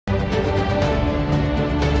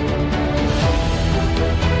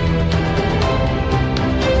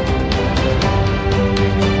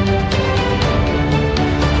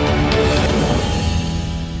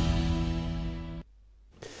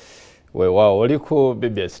Wow, oliko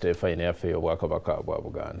BBSKATI yaffe y'Obwakabaka bwa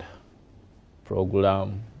Buganda.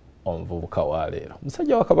 Program omuvubuka wa leero.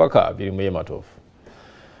 Musajja wa Kabaka birimu yematofu.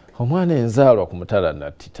 Omwana enzaalwa ku Mutala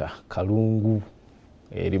Nattita Kalungu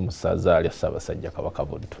eri mu ssaza lya Ssaabasajja Kabaka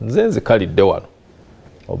Buntu. Nze nzikalidde wano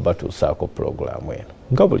obatuusaako pulogulaamu eno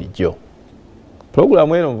nga bulijjo.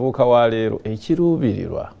 Pulogulaamu eno omuvubuka wa leero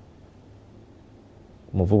ekiruubirirwa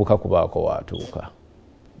muvubuka kubaako waatuuka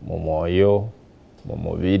mu mwoyo, mu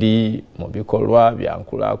mubiri, mu bikolwa bya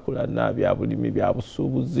nkulaakulana, bya bulimi, bya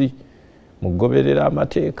busuubuzi, mu kugoberera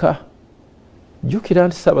amateeka. Jjukira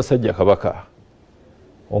nti Ssaabasajja Kabaka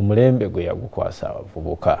omulembe gwe yagukwasa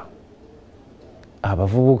abavubuka.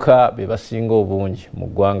 Abavubuka be basinga obungi mu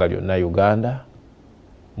ggwanga lyonna Uganda,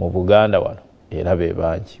 mu Buganda wano era be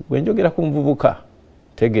bangi. Bwe njogera ku muvubuka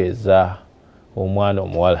tegeeza omwana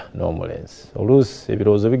omuwala n'omulenzi. Oluusi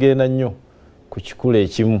ebirowoozo bigenda nnyo ku kikula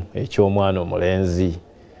ekimu eky'omwana omulenzi.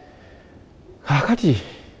 Kaakati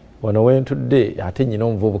wano wentudde ate nnyina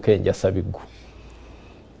omuvubuka enjasa biggu.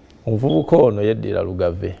 Omuvubuka ono yeddira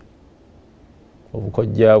Lugave.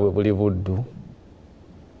 Obukojja bwe buli Buddu.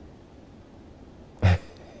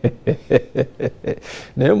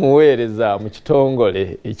 Naye muweereza mu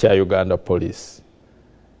kitongole ekya Uganda Police.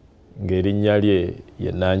 Ng'erinnya lye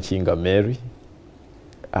ye Nankinga Mary,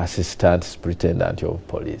 Assistant Superintendent of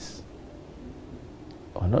Police.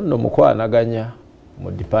 Ono nno mukwanaganya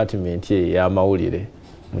mu department ey'amawulire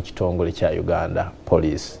mu kitongole kya Uganda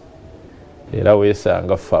Police. Era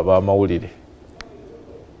weesanga ffe ab'amawulire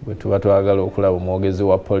bwe tuba twagala okulaba omwogezi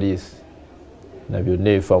wa police na byonna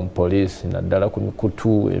ebifa mu police naddala ku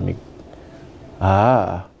mikutu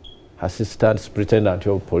Assistant Superintendent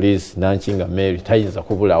of Police Nankinga Mary tayinza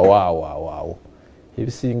kubula waawo.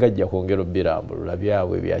 Ebisinga ajja kwongera birambulula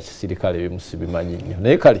byabwe ebya kisirikale ebimusibimanyi nnyo.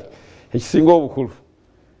 Naye kale ekisinga obukulu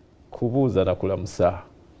kubuuza na kulamusa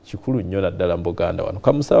kikulu nnyo naddala mu Buganda wano.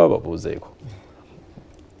 Kamusaba babuuzeeko.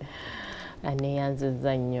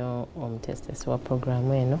 Aneyanziza nnyo omutesitesi wa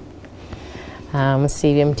programu eno.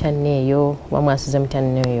 Musiibye mutyanne eyo wamwasuze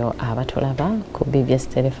mutyanne eyo abatulaba ku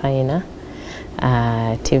BBSKATI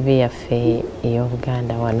TV yaffe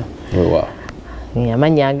ey'Obuganda wano.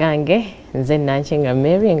 Amannya agange nze Nankinga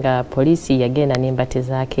Mary nga poliisi yagenda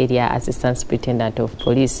n'embatizaako erya Assistant Superintendent of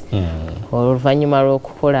Police. Oluvannyuma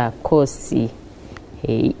lw'okukola koosi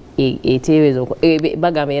eteebeeza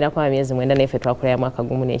bagamba erako emyezi 9 n'effe twakola ya mwaka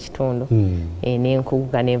gumu n'ekitundu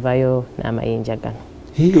n'enkuguka nevayo n'amayinja gano.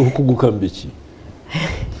 Okuguka mbiki?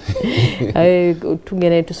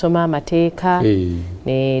 Tugenda ne tusoma amateeka,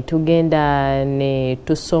 ne tugenda ne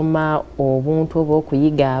tusoma obuntu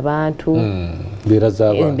obw'okuyiga abantu,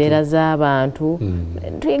 embeera z'abantu,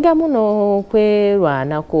 tuyigamu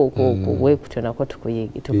n'okwerwanako bwekutyo nako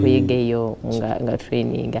tukuyiga eyo nga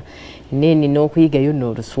traininga. Neni n'okuyigayo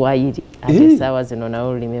n'Oluswayiri ate essaawa zino nawo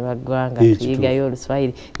olulimi baggwanga tuyigayo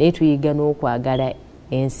Oluswayiri naye tuyiga n'okwagala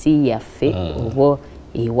ensi yaffe oba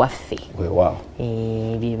ewaffe.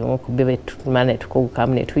 Bibimu ku byo betumala ne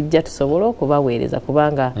tukugukamu ne tujja tusobole okubaweereza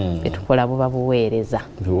kubanga betukola buba buweereza.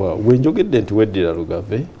 Bwe njogedde nti weddira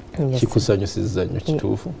Lugave kikusanyusizza nnyo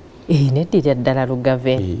kituufu? Neddira ddala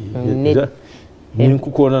Lugave.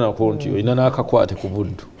 Ninkukoona nako nti olina n'akakwate ku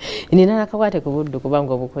Buddu. Nina n'akakwate ku Buddu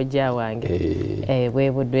kubanga obukojja wange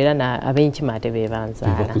bwe Buddu era ab'enkima ate be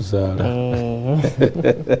banzaala. Bakuzaala.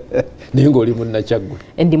 Naye ng'oli Munnakyaggwe?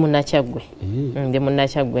 Ndi Munnakyaggwe. Ndi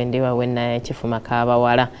Munnakyaggwe ndi wawe Nakifuma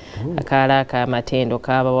Kaabawala. Akaala ak'amatendo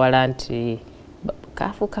Kaabawala nti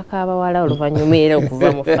kafuuka Kaabawala oluvannyuma era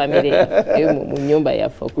okuva mu famire mu nnyumba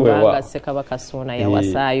yaffe kubanga Ssekabaka Ssuuna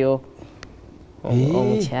yawasaayo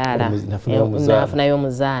omukyala nafunayo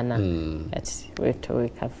omuzaana kati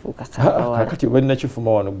wekafuuka Kaabawala. Kakati oba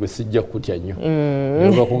Nakifuma wano gwe sijja kutya nnyo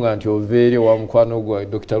nobakunga nti oveere wa mukwano gwa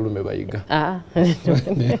Dr. Lume Bayiga.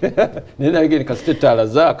 Naye nageni kasite ttaala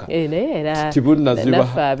zaaka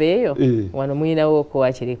naffe abeeyo wano muyinawo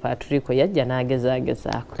okuwakiri Patrico yajja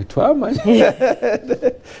n'agezaagezaako twamanyi.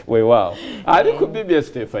 Weewaawo ali ku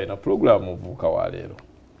BBSKATI na pulogulaamu muvubuka wa leero.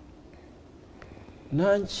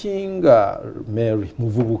 Nankinga Mary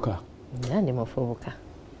muvubuka. Ndi muvubuka.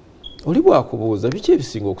 Oli bwakubuuza biki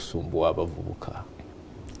ebisinga okusumbuwa abavubuka?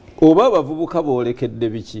 Oba abavubuka boolekedde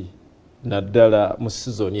biki naddala mu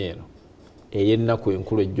sizoni eno ey'ennaku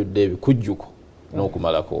enkulu ejjudde ebikujjuko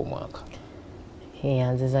n'okumalako omwaka?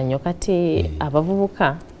 Yanziza nnyo kati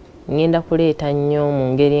abavubuka ngenda kuleeta nnyo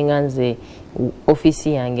mu ngeri nga nze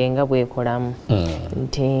ofiisi yange nga bwekolamu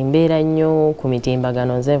nti mbeera nnyo ku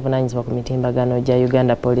mitimbagano nze nvunaanyizibwa ku mitimbagano gya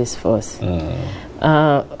Uganda Police Force.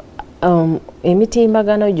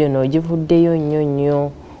 Emitimbagano gino givuddeyo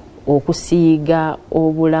nnyo okusiiga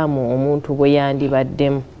obulamu omuntu bwe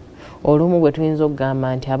yandibaddemu olumu bwe tuyinza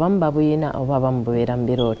okugamba nti abamu babuyina oba abamu bubeera mu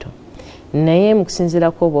birooto naye mu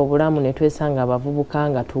kusinziirako obwo obulamu ne twesanga abavubuka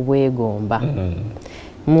nga tubwegomba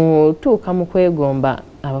mutuuka mu kwegomba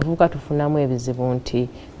abavubuka tufunamu ebizibu nti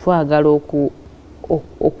twagala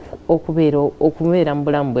okubeera mu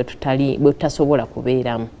bulamu bwe tutasobola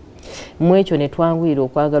kubeeramu mu ekyo ne twanguyira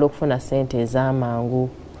okwagala okufuna ssente ez'amangu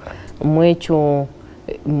mu ekyo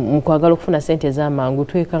mu kwagala okufuna ssente ez'amangu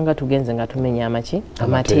twekanga tugenze nga tumenya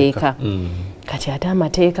amateeka kati ate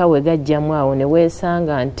amateeka we gajjamu awo ne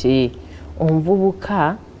weesanga nti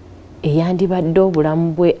omuvubuka eyandibadde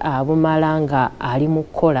obulamu bwe abumala nga ali mu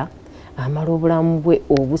kukola amala obulamu bwe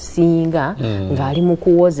obusinga ng'ali mu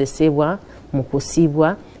kuwozesebwa mu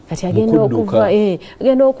kusibwa kati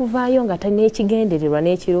agenda okuvaayo nga talina ekigendererwa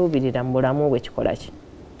n'ekiruubirira mu bulamu bwe kikola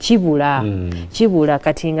kibula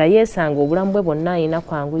kati nga yeesanga obulamu bwe bwonna alina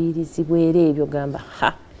kwanguyirizibwa era ebyo gamba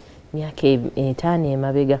myaka 5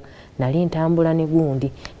 emabega nali ntambula ne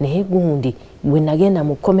gundi naye gundi bwe nagenda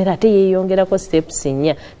mu kkomera ate yeeyongerako steps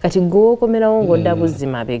 4 kati gwe okomerawo ng'odda buzzi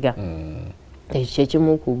mabega ekyo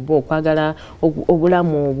kyekimu ku bwo okwagala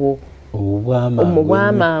obulamu obwo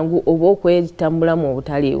obw'amangu oba okwetambulamu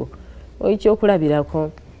obutaliiwo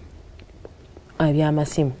ekyokulabirako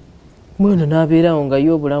ebyamasimu mwana n'abeerawo nga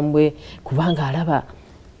yo obulamu bwe kubanga alaba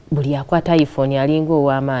buli akwata iPhone alinga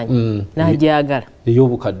ow'amaanyi n'agyagala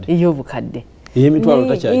ey'obukadde emitwalo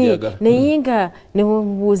takyajagala naye nga ne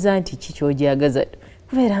wemubuuza nti kikyogyagaza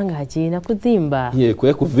kubeera nga akirina kuzimba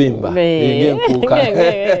kuvimba ng'enkuuka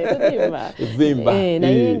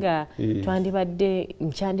naye nga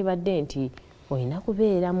kyandibadde nti olina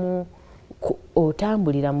kubeeramu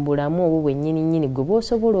otambulira mu bulamu obwo bwennyini gwe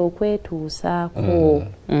bw'osobola okwetuusaako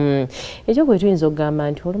ekyo kwe tuyinza okugamba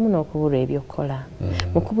nti olumu n'okubulwa ebyokukola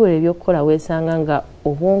mu kubulwa ebyokukola weesanga nga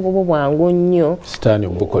obwongo bwo bwangu nnyo sitaani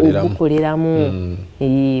obukoleramu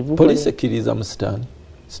poliisi ekkiriza mu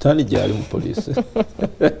sitaani gyali mu poliisi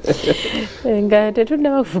nga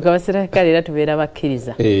tetunnaba kufuuka baserikale era tubeera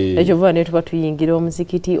bakkiriza ekyo vuba ne tuba tuyingira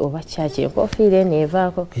omuzikiti oba kyaki enkofiira eno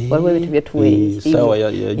evaako waliwo ebintu bye tuweesaawa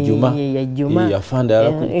yajjuma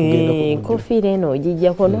enkofiira eno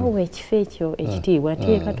ogijjako noowa ekifo ekyo ekitiibwa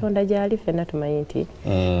nti katonda gyali ffenna tumanyi nti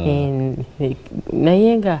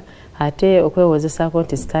naye nga ate okwewozesaako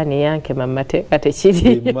nti sitaani eyankema mu mateeka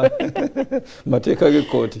tekiri mateeka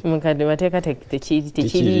g'ekkooti mukadde mateeka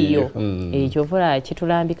tekiriyo ekyo vula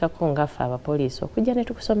kitulambikako ngaffe abapoliisi okujja ne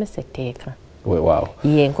tukusomesa etteeka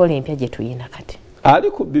yenkola empya gye tuyina kati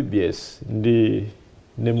ali ku BBS ndi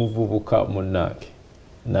ne muvubuka munnange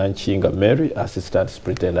Nankinga Mary, Assistant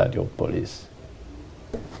Superintendent of Police.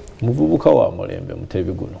 Muvubuka wa mulembe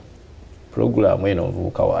mutebi guno. Programu eno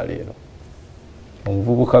muvubuka wa leero.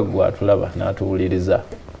 Omuvubuka gwa tulaba n'atuwuliriza.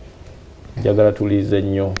 Njagala tulize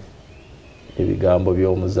nnyo ebigambo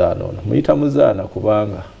by'omuzaana ono. Muyita muzaana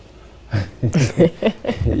kubanga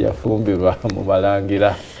yafumbirwa mu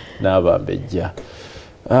balangira n'abambejja.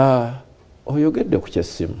 Oyogedde ku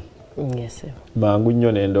kyessimu. Yes. Mangu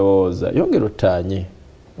nnyo n'endowooza. Yongera ottaanye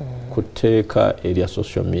ku tteeka erya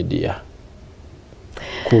social media.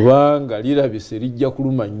 Kubanga lirabise lijja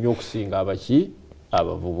kuluma nnyo okusinga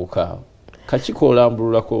abavubuka.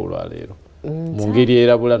 Kakikolambululako olwaleero. Mu ngeri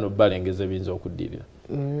erabula n'obbalengeza ebiyinza okuddirira.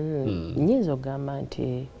 Nnyinza okugamba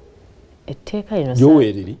nti etteeka lino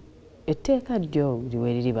lyoweeriri. Etteeka lyo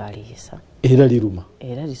liweeriri baaliyisa. Era liruma.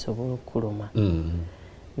 Era lisobola okukuluma.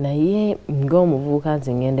 Naye ng'omuvubuka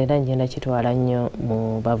nze ngenda kitwala nnyo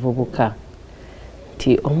mu bavubuka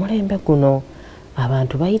nti omulembe guno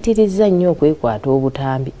abantu bayitiriza nnyo okwekwata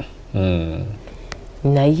obutambi.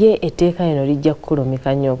 Naye etteeka lino lijja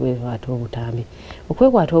kukulumika nnyo okwekwata obutambi.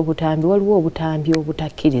 Okwekwata obutambi waliwo obutambi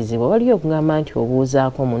obutakkirizibwa. Waliyo okugamba nti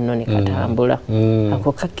obuuzaako munno ne katambula.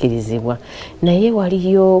 Ako kakkirizibwa. Naye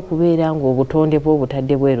waliyo okubeera ng'obutonde bwo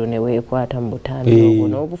obutadde bweru ne weekwata mu butambi obwo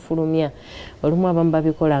n'obufulumya. Olumu abamu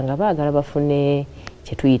babikola nga baagala bafune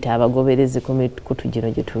kye tuyita abagoberezi ku mikutu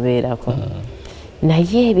gino gye tubeerako.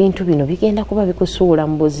 Naye ebintu bino bigenda kuba bikusuula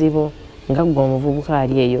mu buzibu nga gwe omuvubuka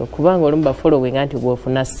ali eyo kubanga olumu bafolowinga nti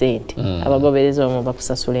bw'ofuna ssente abagoberezi omu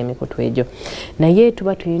bakusasula emikutu egyo. Naye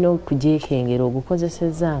tuba tulina okugyekengera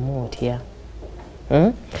ogukozesezaamu otya.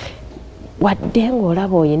 Wadde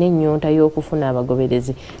ng'olaba oyina ennyonta y'okufuna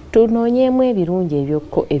abagoberezi tunoonyeemu ebirungi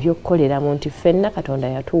ebyokukoleramu nti ffenna Katonda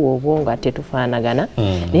yatuwa obwongo ate tufaanagana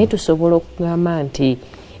naye tusobola okugamba nti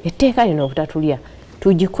etteeka lino obutatulya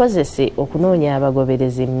tugikozese okunoonya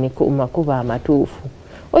abagoberezi mu makubo amatuufu.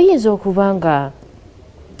 Oyinza okuba nga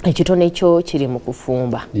ekitone kyo kiri mu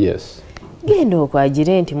kufumba. Yes. genda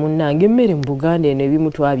okwagire nti munnange emmere mu Buganda eno ebimu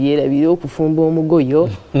twabyerabira okufumba omugoyo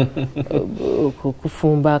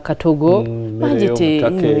okufumba akatogo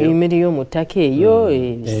emmere y'omu ttaka eyo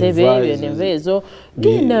ebisebe enva ezo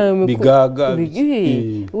genda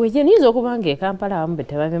niyiza okuba nga ekampala abamu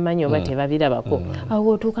tebabimanyi oba tebabirabako awo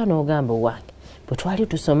otuuka n'ogamba owange bwe twali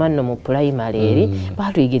tusoma nno mu pulayimale eri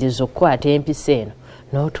batuyigiriza okukwata empisa eno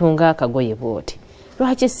n'otunga akagoye bw'oti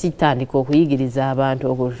lwaki sitandika okuyigiriza abantu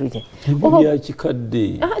okutuja byakikadde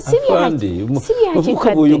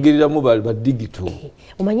bwoyogereramu ba digito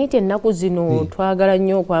omanyi nti ennaku zino twagala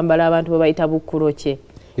nnyo okwambala abantu bebayita bukkuloke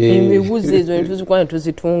emibuzi ezo netuzikwana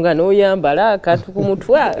tuzitunga n'oyambala akantu ku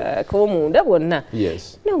mutwe ak'omunda bwonna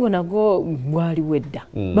nago nago bwaliwo edda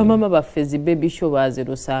bamama baffe zibebi sho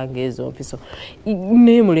bazirusanga ezo mpiso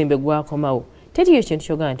naye mulembe gwakomawo teriyo ekintu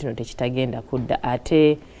kyogana nti no tekitagenda kudda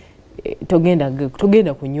ate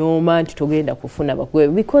togenda kunyooma nti togenda kufuna bakwe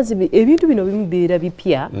because ebintu bino bimubeera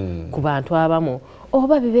bipya ku bantu abamu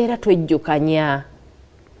oba bibeera twejjukanya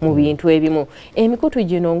mu bintu ebimu emikutu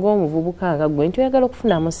gino ng'omuvubuka nga gwe nti oyagala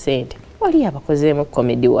okufunamu ssente wali abakozeemu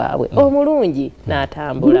komedi waabwe omulungi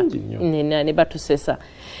n'atambula ne batusesa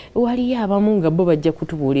waliyo abamu nga bo bajja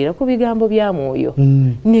kutubuulira ku bigambo bya mwoyo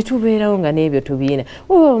ne tubeerawo nga n'ebyo tubiina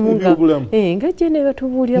nga gye ne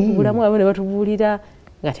batubuulira ku bulamu abo ne batubuulira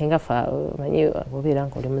nga tengafa manyi obeera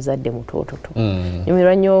nga oli muzadde mutoototo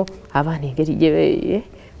nyumirwa nnyo abaana engeri gye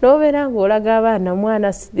n'obeera ng'olaga abaana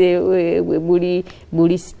mwana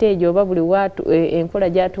buli stage oba buli watu enkola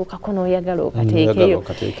gyatuukako n'oyagala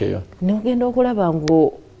okateekeyo n'ogenda okulaba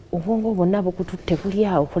ng'obwongo bwonna bukututte buli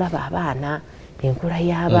awo okulaba abaana enkula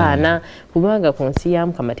y'abaana kubanga ku nsi ya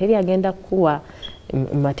Mukama teri agenda kukuwa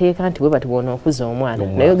mateeka nti bwe bati bwona okuza omwana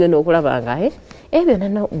naye ogenda okulaba nga ebyo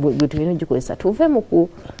nana bwe tulina ogikozesa tuve mu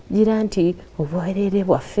kugira nti obwereere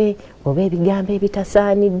bwaffe oba ebigambo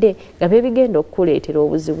ebitasaanidde nga bye bigenda okukuleetera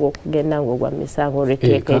obuzibu okugenda ng'ogwa misango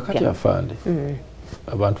olw'etteeka kakati afande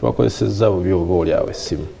abantu bakozesezza bubi oba oli awo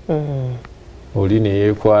essimu oli ne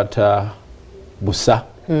yeekwata busa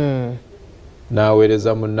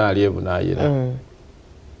n'aweereza munne ali ebunaayira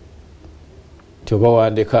nti oba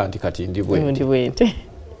wandeka nti kati ndi bwente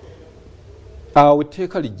awo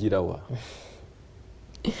etteeka lijjirawa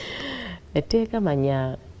etteeka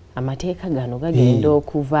manya amateeka gano gagenda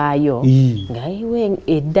okuvaayo nga iwe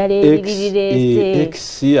eddala eririreese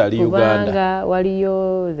kubanga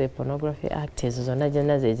waliyo the Pornography Act ezo zonna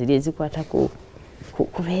zonna zeziri ezikwata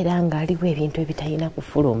kubeera nga aliwo ebintu ebitalina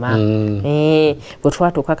kufuluma bwe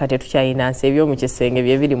twatuuka kati tukyayinansi ebyomu kisenge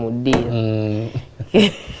bye biri mu ddiiro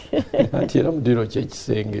anti era mu ddiiro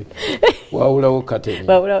kyekisenge wawulawo kateni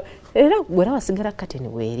era bwera wasigala kateni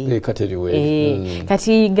weeri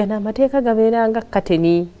kati gana amateeka gabeera nga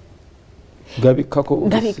kateni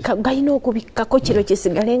galina okubikkako kiro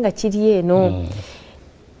kisigale nga kiri eno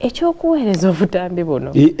ekyokuweereza obutambi buno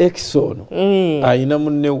exono ayina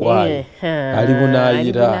munne waayo ali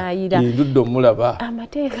bunaayira endudde omulaba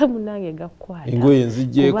amateeka munange gakwata engoye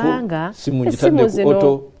nzijjeeko simungitadde ku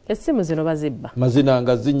oto essimu zino bazibba mazina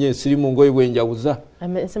nga zinye esirimu ngoye bwenjawuza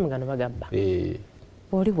essimu gano bagabba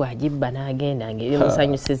oli bwagibba n'agenda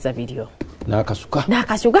ng'ebyomusanyusiza biryo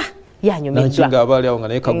n'akasuka yanyumiddwa nankinga abaali awo nga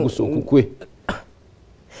naye kagusa okukwe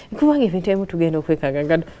kubanga ebintu ebimu tugenda okwekanga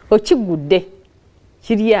nga okigudde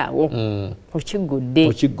kiri awo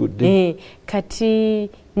okigudde kati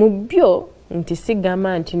mu byo nti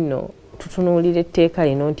sigamba nti nno tutunuulira etteeka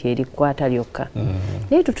lino nti erikwata lyokka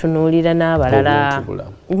naye tutunuulira n'abalala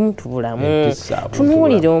omuntu bulamu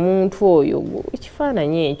tunuulira omuntu oyo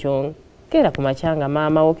ekifaananyi ekyo kera ku makyanga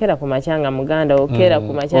maama wo kera ku makyanga muganda wo kera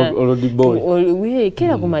ku makyanga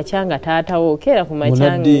kera ku makyanga taata wo kera ku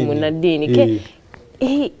makyanga munaddiini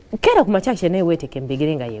kera ku makyanga kyenaye weeteke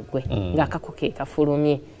embigire nga yeggwe ng'akako ke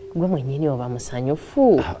kafulumye gwe mwennyini oba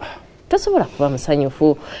musanyufu tosobola kuba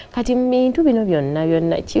musanyufu kati mu bintu bino byonna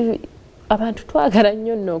abantu twagala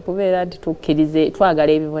nnyo nno okubeera nti tukkirize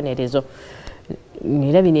twagala ebibonerezo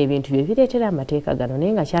era bino ebintu bye bireetera amateeka gano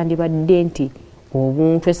naye nga kyandibadde nti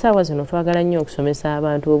obuntu essaawa zino twagala nnyo okusomesa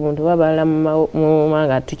abantu obuntu babalala mu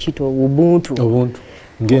manga tukiyita obuntu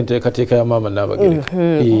ng'enteekateeka ya maama n'abagereka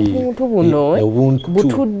obuntu buno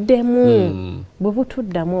butuddemu bwe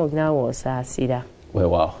butuddamu naawe osaasira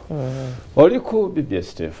weewaawo oli ku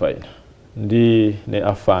BBS Stefina ndi ne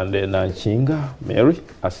afande Nankinga Mary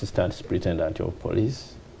Assistant Superintendent of Police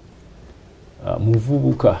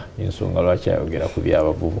muvubuka ensonga lwaki ayogera ku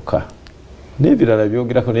by'abavubuka n'ebirala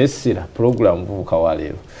byogerako naye sira program muvubuka wa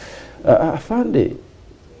leero afande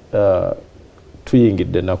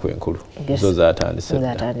tuyingidde ennaku enkulu zo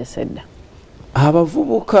zatandise dda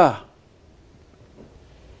abavubuka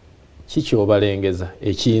kiki obalengeza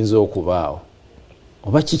ekiyinza okubaawo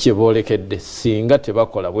oba kiki boolekedde singa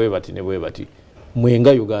tebakola bwe bati ne bwe bati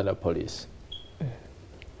mwenga Uganda Police?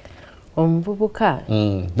 Omuvubuka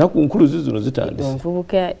naku nkulu zino zitandise.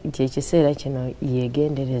 Omuvubuka kyekiseera kino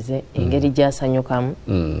yeegendereze engeri gy'asanyukamu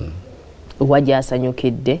oba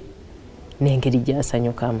gy'asanyukidde n'engeri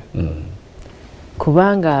gy'asanyukamu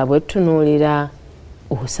kubanga bwe tutunuulira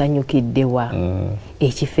osanyukiddewa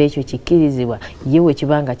ekifo ekyo kikkirizibwa ye we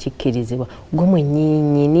kibanga kikkirizibwa gwe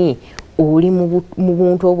mwennyini oli mu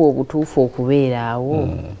buntu obwo obutuufu okubeera awo.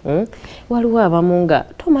 Waliwo abamu nga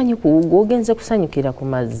tomanyi kuwuga ogenze kusanyukira ku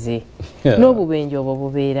mazzi n'obubenje obwo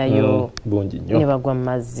bubeerayo ne bagwa mu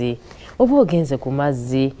mazzi oba ogenze ku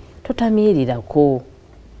mazzi totamiirirako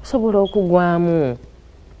osobola okugwamu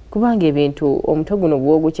kubanga ebintu omutwe guno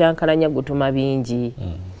gw'ogukyankalanya gutuma bingi.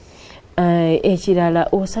 Ekirala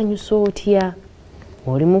osanyusa otya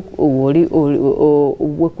bwe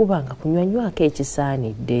kubanga kunywanywako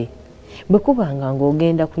ekisaanidde bwe kubanga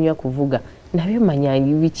ng'ogenda kunywa kuvuga nabyo manya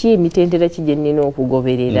biki emitendera ki gye nnina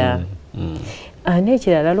okugoberera.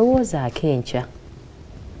 N'ekirala lowoozaako enkya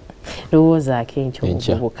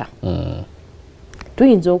omuvubuka.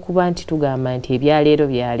 Tuyinza okuba nti tugamba nti ebyaleero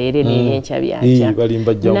byaleere n'enkya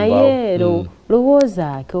byankya naye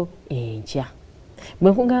lowoozaako enkya.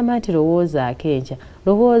 Bwe nkugamba nti lowoozaako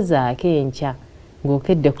enkya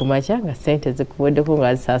ng'okedde ku makya nga ssente zikuweddeko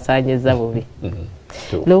nga zisaasaanyizza bubi.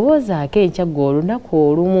 Lowoozaako enkya gwe olunaku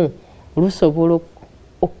olumu lusobola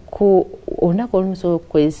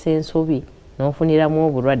okukozesa ensobi n'ofuniramu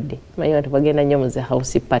obulwadde. Manyi abantu bagenda nnyo mu zi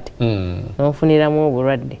house party n'ofuniramu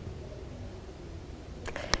obulwadde.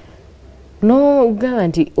 N'ogamba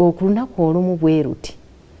nti olunaku olumu bwe ruti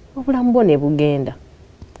obulamu bwo ne bugenda.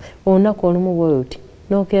 Olunaku olumu bwe ruti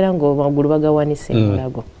n'okeera ng'amagulu bagawanise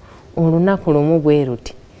emulago. Olunaku lumu bwe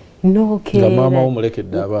ruti n'okeera nga maama wo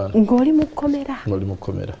mulekedde abaana ng'oli mu kkomera.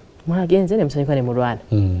 Mwagenze ne musanyuka ne mulwana.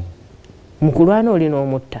 Mu kulwana oli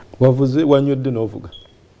n'omutta. Wavuze wanywedde n'ovuga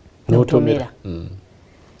n'otomera.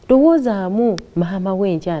 Lowoozaamu maama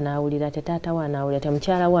we enkya anaawulira te taata we anaawulira te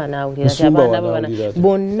mukyala we anaawulira te abaana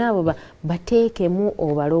bonna bo bateekemu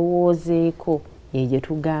obalowoozeeko ye gye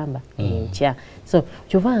tugamba enkya. So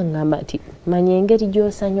kyova ngamba nti manya engeri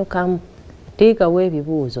gy'osanyukamu teekawo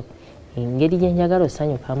ebibuuzo engeri gye njagala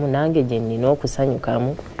osanyukamu nange gye nnina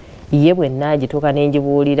okusanyukamu ye bwe naagituuka ne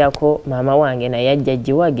ngibuulirako maama wange naye ajja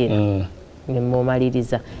giwagera ne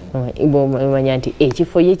mmumaliriza manya nti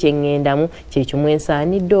ekifo ye kye ŋŋendamu kyekyo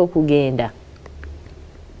mwensaanidde okugenda.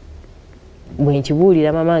 Bwe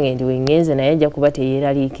nkibuulira maama wange nti wengenze naye ajja kuba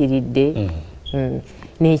teyeeraliikiridde.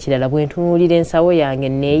 N'ekirala bwe ntunuulira ensawo yange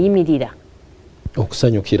neeyimirira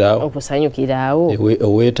okusanyukiraawo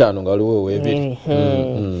oweetaano nga waliwo oweebiri.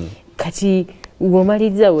 Kati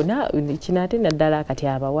bw'omaliriza wonna kino ate naddala kati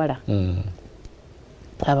abawala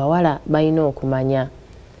balina okumanya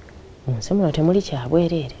mu nsi muno temuli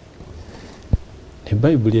kyabwereere.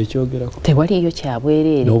 Bayibuli ekyogerako tewaliyo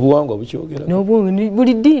kyabwereere. N'obuwangwa bukyogerako.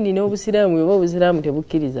 Buli ddiini n'obusiraamu oba obusiraamu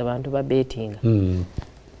tebukkiriza bantu babeetinga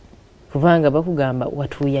kubanga bakugamba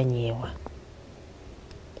watuuyanyeewa.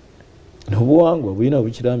 N'obuwangwa bulina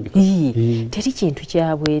bukirambika. Teri kintu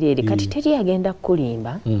kyabwereere. Kati teri agenda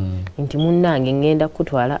kukulimba nti munnange ngenda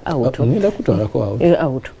kukutwala awuto.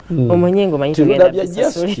 Omonye ng'omanyi tugenda bya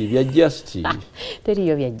justy.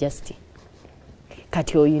 Teriyo bya justy.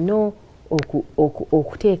 Kati oyina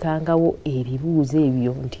okuteekangawo ebibuuzo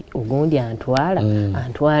ebyo nti ogundi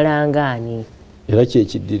antwala ngaani era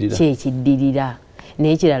kyekiddirira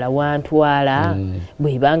n'ekirala wantwala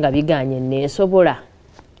bwebanga biganye neesobola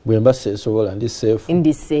bwemba seesobola ndi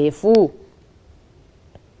seefu.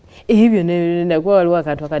 Ebyo nakuba waliwo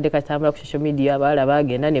akantu akadde katambula ku social media abawala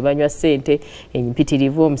bagenda ne banywa ssente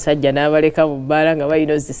empitirivu omusajja n'abaleka mu bbaala nga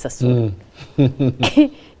balina ozisasula.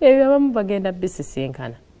 Ebyo abamu bagenda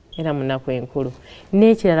bisisinkana era mu nnaku enkulu.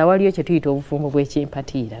 N'ekirala waliyo kye tuyita obufumbo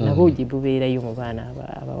bw'ekyempatiira nabwo bubeerayo mu baana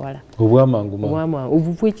abawala.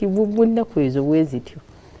 Obw'ennaku ezo bwe zityo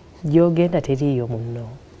gy'ogenda teriiyo munno.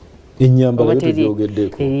 Ennyambala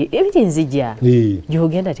tegyogeddeko. Ebinzija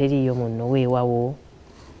gy'ogenda teriiyo munno weewawo.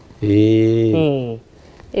 Ebyo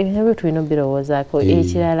nabyo tulina obirowoozaako.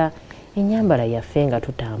 Ekirala ennyambala yaffe nga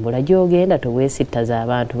tutambula gy'ogenda tobwesittaza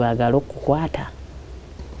abantu baagala okukwata.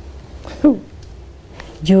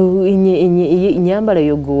 Ennyambala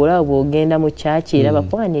yogoola bw'ogenda mu kyaki era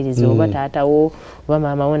bakwaniriza oba taatawo oba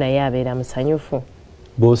maamawo naye abeera musanyufu.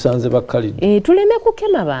 B'osanze bakkalidde. Tuleme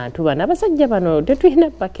kukema bantu bano abasajja bano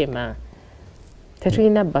tetulina bakema.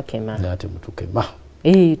 Nate mutukema.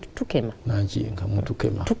 tukema nankinga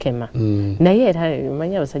mutukema tukema naye era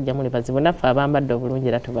manya abasajja muli bazibu naffe abambadde obulungi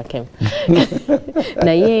era tubakema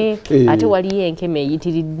naye ate waliyo enkema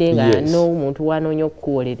eyitiridde nga n'omuntu wanoonya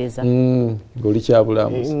okukuwolereza ng'oli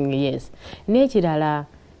kyabulamuzi yes n'ekirala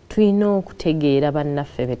tulina okutegeera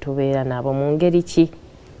bannaffe be tubeera nabo mu ngeri ki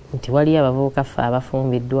nti waliyo abavubuka ffe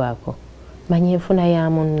abafumbiddwako manya enfuna ya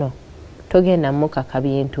munno togenda mukaka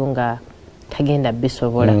bintu nga tagenda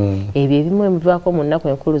bisobola ebyo ebimu ebivaako mu nnaku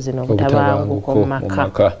enkulu zino obutabanguko mu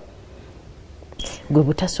maka gwe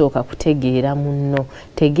butasooka kutegeera munno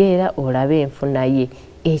tegeera olabe enfuna ye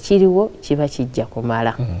ekiriwo kiba kijja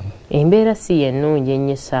kumala embeera si yennungi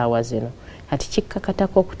ennyo essaawa zino ati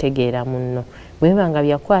kikkakatako okutegeera munno bweba nga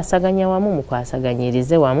byakwasaganya wamu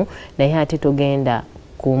mukwasaganyirize wamu naye ate togenda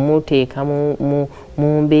kumuteeka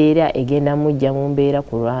mu mbeera egenda mujja mu mbeera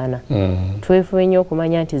kulwana twefuwe nnyo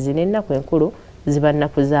okumanya nti zino ennaku enkulu ziba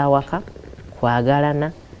nnaku za waka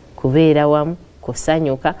kwagalana kubeera wamu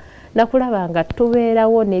kusanyuka nakulaba nga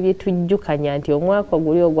tubeerawo nebyetujjukanya nti omwaka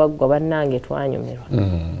guli ogwaggwa bannange twanyumirwa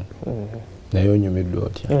naye onyumiddwa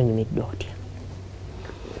otya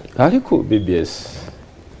ali ku BBS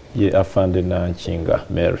ye afande Nankinga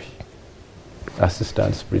Mary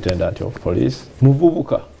Assistant Superintendent of Police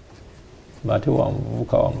muvubuka mate wa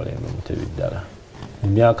muvubuka wa mulembe mutebi ddala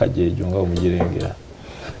emyaka gyejo nga omugirengera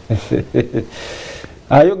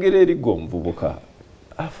ayogera erigo omuvubuka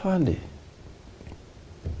afande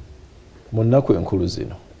mu nnaku enkulu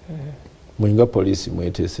zino mwinga polisi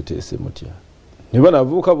mweteeseteese mutya ne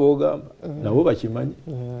banavubuka boogamba nabo bakimanyi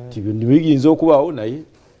ti biyinza okubaawo naye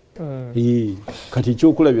kati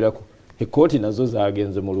ekyokulabirako ekkooti nazo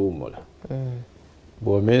zagenze mu luwummula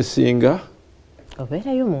bw'omeesinga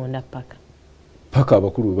obeerayo munda paka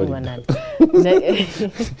abakulu bali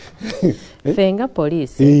ffe nga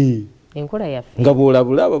poliisi enkola yaffe nga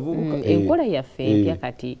bw'olabula abavubuka enkola yaffe empya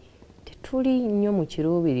kati tetuli nnyo mu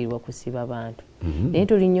kiruubirirwa kusiba bantu naye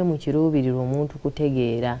tuli nnyo mu kiruubirirwa omuntu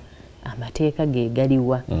kutegeera amateeka ge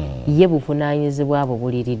galiwa ye buvunaanyizibwa abo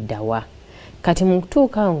buliriddawa kati mu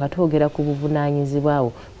kutuukaawo nga twogera ku buvunaanyizibwa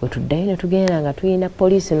abo bwe tuddayo ne tugenda nga tulina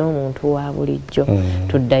poliisi n'omuntu wa bulijjo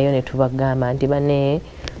tuddayo ne tubagamba nti bane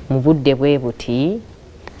mu budde bwe buti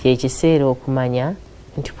kyekiseera okumanya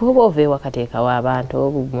nti bwoba ova ewakateekawo abantu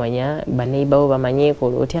obumanya baneibawo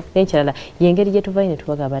bamanyeekola otya n'ekirala yengeri gye tuvayo ne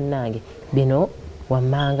tubaga bannange bino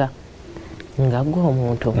wammanga nga ggwe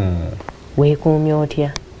omuntu weekuumya otya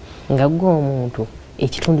nga ggwe omuntu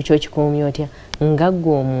ekitundu ky'okikuumya otya nga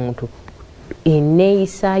ggwe omuntu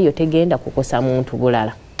enneeyisaayo tegenda kukosa muntu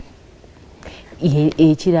bulala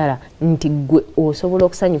ekirala nti gwe osobola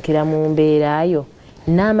okusanyukira mu mbeerayo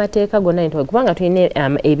n'amateeka gonna kubanga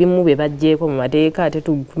tulina ebimu bye bajjeeko mu mateeka ate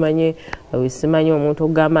tumanye simanyi omuntu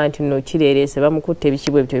okugamba nti no kireereese bamukutte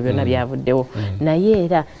ebikibu ebyo byonna byavuddewo naye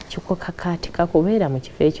era kikukakaatika kubeera mu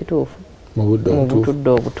kifo ekituufu mu butudde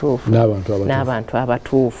obutuufu n'abantu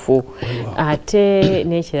abatuufu ate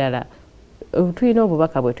n'ekirala tulina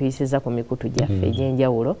obubaka bwe tuyisiza ku mikutu gyaffe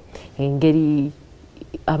egy'enjawulo engeri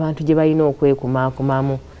abantu gye balina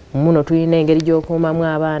okwekumakumamu muno tulina engeri gy'okuumamu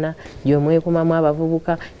abaana gy'omwekuumamu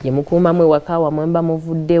abavubuka gye mukuumamu ewaka wamwe mba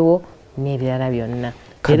muvuddewo n'ebirala byonna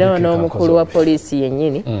era n'omukulu wa poliisi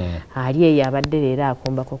yennyini ali eyo abadde leero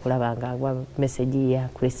akumbako okulaba nga agwa meseji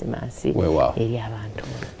ya krisimansi eri abantu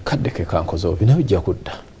kadde ke kankoze obi nawe ojja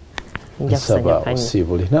kudda nsaba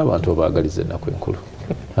osiibule n'abantu obaagaliza ennaku enkulu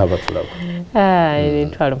abatulaba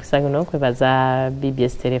ntwala omusango n'okwebaza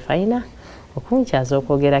BBS Telefina okunkyaza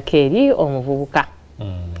okwogerako eri omuvubuka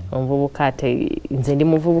omuvubuka ate nze ndi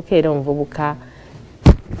muvubuka era omuvubuka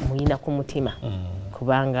mulina ku mutima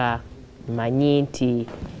kubanga manyi nti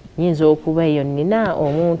nyinza okuba eyo nina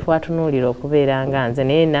omuntu atunuulira okubeera nga nze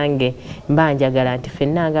naye nange mba njagala nti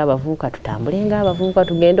ffenna ng'abavubuka tutambule ng'abavubuka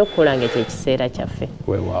tugende okukola nga ekyekiseera kyaffe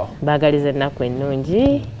mbaagaliza ennaku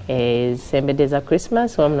ennungi sembedde za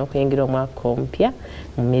Christmas wamu n'okuyingira omwaka omupya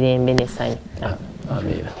mu mirembe n'essanyu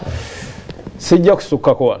amiina sijja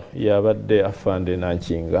kusukkako wano yabadde afande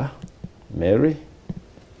Nankinga Mary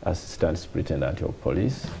Assistant Superintendent of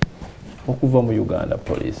Police okuva mu Uganda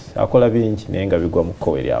Police akola bingi naye nga bigwa mu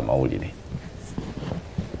kkowe ly'amawulire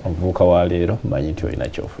omuvubuka wa leero manyi nti olina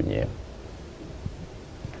kyofunyeemu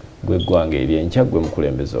gwe ggwanga ery'enkya gwe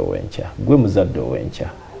mukulembeze ow'enkya gwe muzadde ow'enkya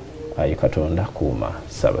ayi Katonda kuuma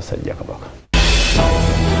Ssaabasajja Kabaka